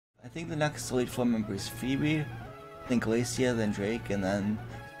think the next Elite Four member is Phoebe, then Glacia, then Drake, and then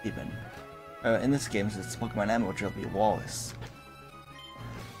Steven. In this game, it's Pokemon M, which will be Wallace.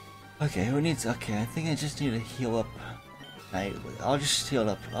 Okay, who needs? Okay, I think I just need to heal up. I'll just heal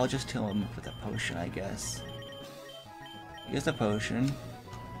up. I'll just heal him up with a potion, I guess. Here's the potion,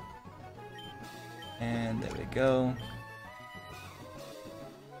 and there we go.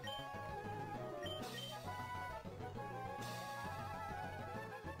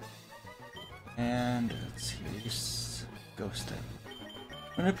 And let's see, just Ghost type.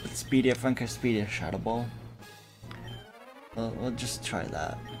 I'm gonna put Speedy up front because Speedy is Shadow Ball. We'll just try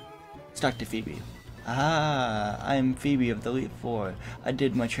that. Let's talk to Phoebe. Ah, I'm Phoebe of the Elite Four. I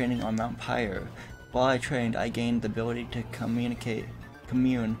did my training on Mount Pyre. While I trained, I gained the ability to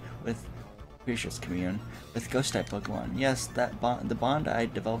commune with Ghost type Pokemon. Yes, the bond I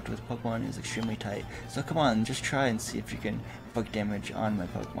developed with Pokemon is extremely tight. So come on, just try and see if you can inflict damage on my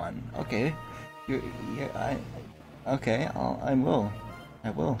Pokemon. Okay, I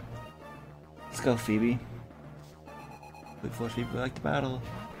will. Let's go, Phoebe. Wait for Phoebe like the battle.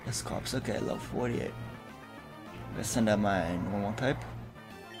 Esclops, okay, level 48. I'm gonna send out my normal type.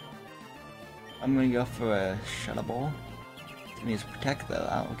 I'm gonna go for a Shadow Ball. It needs Protect though.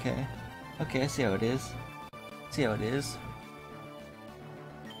 Oh, okay. Okay, I see how it is.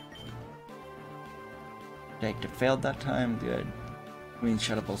 Protect failed that time. Good. I mean,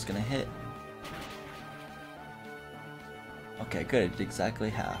 Shadow Ball's gonna hit. Okay, good.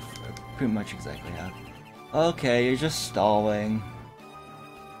 Exactly half. Or pretty much exactly half. Okay, you're just stalling.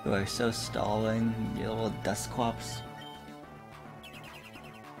 You are so stalling, you little Dusclops.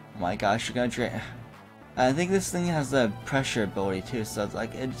 Oh my gosh, you're gonna drain. I think this thing has the pressure ability too, so it's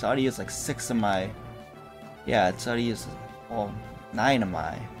like it's already used like 6 of my. Yeah, it's already used 9 of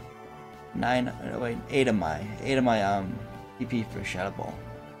my. 8 of my PP for Shadow Ball.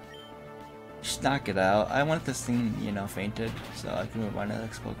 Just knock it out. I want this thing, fainted, so I can move on to the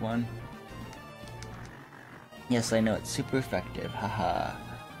next Pokemon. Yes, I know it's super effective. Haha.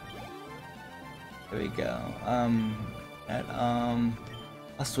 There we go.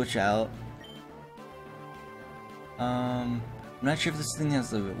 I'll switch out. I'm not sure if this thing has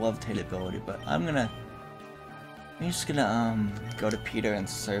the levitate ability, but I'm just gonna go to Peter and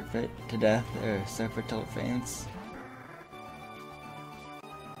surf it to death, or surf it till it faints.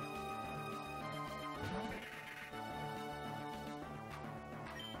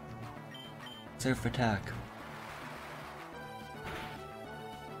 Surf attack.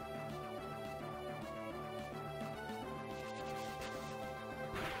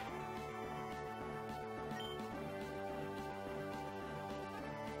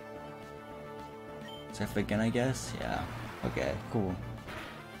 Surf again, I guess? Yeah. Okay, cool.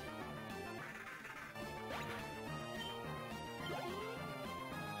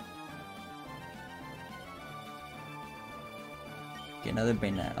 Okay, another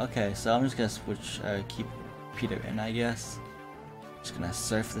Bayonet. Okay, so I'm just gonna switch, keep Peter in, I guess. Just gonna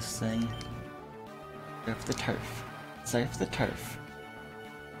surf this thing. Surf the turf. Surf the turf.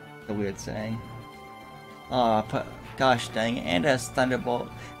 A weird saying. Aw, gosh dang it, and it has Thunderbolt.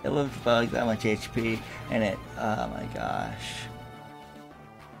 It lived about like that much HP, and it, oh my gosh.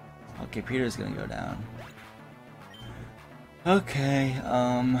 Okay, Peter's gonna go down. Okay,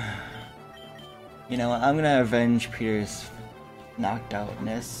 you know what, I'm gonna avenge Peter's knocked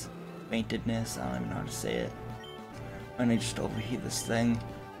outness, faintedness, I don't even know how to say it. I'm gonna just overheat this thing.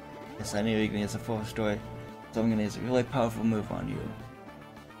 Yes, I knew you were gonna use a full story, so I'm gonna use a really powerful move on you.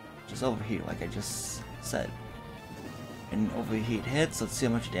 Just overheat like I just said. And overheat hits, let's see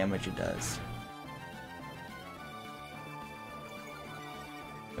how much damage it does.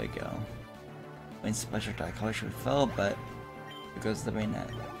 There we go. Main special attack harshly fell, but here goes the Bayonet.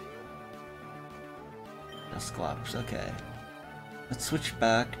 Dusclops, okay. Let's switch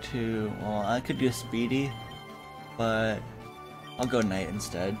back to, well, I could do Speedy, but I'll go Night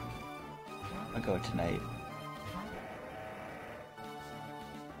instead. I'll go to Night.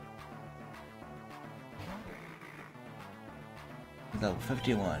 Level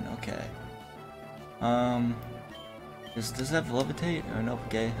 51, okay. Does it have Levitate? Or nope,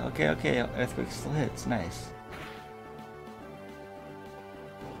 okay, Earthquake still hits, nice.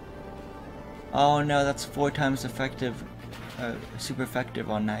 Oh no, that's 4 times effective, super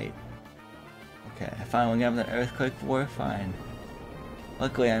effective on Night. Okay, fine, we'll give that Earthquake 4, fine.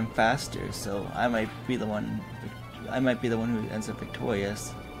 Luckily I'm faster, so I might be the one who ends up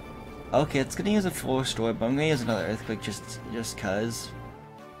victorious. Okay, it's gonna use a full store, but I'm gonna use another Earthquake just cause.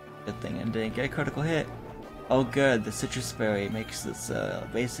 Good thing I didn't get a critical hit. Oh good, the Citrus Berry makes this,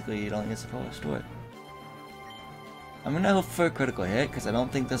 basically you don't use a full store. I'm gonna hope for a critical hit, because I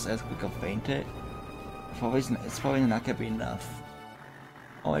don't think this Earthquake will faint it. It's probably not gonna be enough.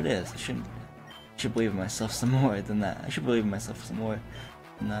 Oh, it is. I should believe in myself some more than that. I should believe in myself some more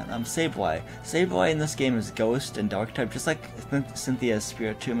than that. Sableye. Sableye in this game is Ghost and Dark type, just like Cynthia's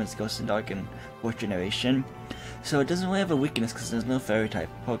Spiritomb is Ghost and Dark in 4th generation. So it doesn't really have a weakness because there's no Fairy type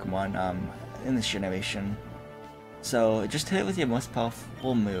Pokemon in this generation. So just hit it with your most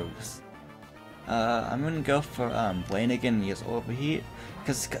powerful moves. I'm gonna go for Blaine again and use Overheat,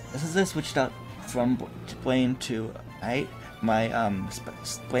 because since I switched out from Blaine to Knight, my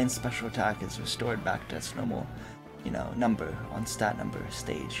Blaine's special attack is restored back to its normal, you know, number on stat number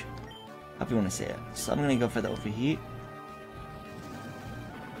stage. However you want to say it. So I'm gonna go for the Overheat.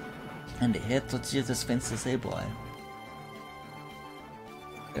 And it hits. Let's use this Fence the Sableye.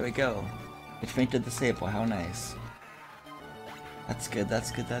 There we go. It fainted the Sableye. How nice. That's good.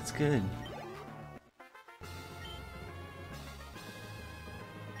 That's good. That's good.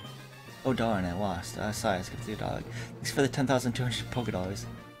 Oh darn, I lost. Sorry, I skipped the dog. Thanks for the 10,200 Pokédollars.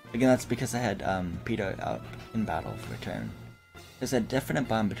 Again, that's because I had Peter out in battle for a turn. There's a definite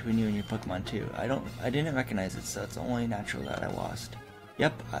bond between you and your Pokemon too. I didn't recognize it, so it's only natural that I lost.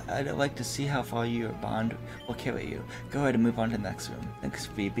 Yep, I'd like to see how far your bond will carry you. Go ahead and move on to the next room. Thanks,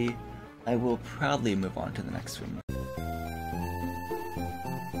 Phoebe. I will proudly move on to the next room.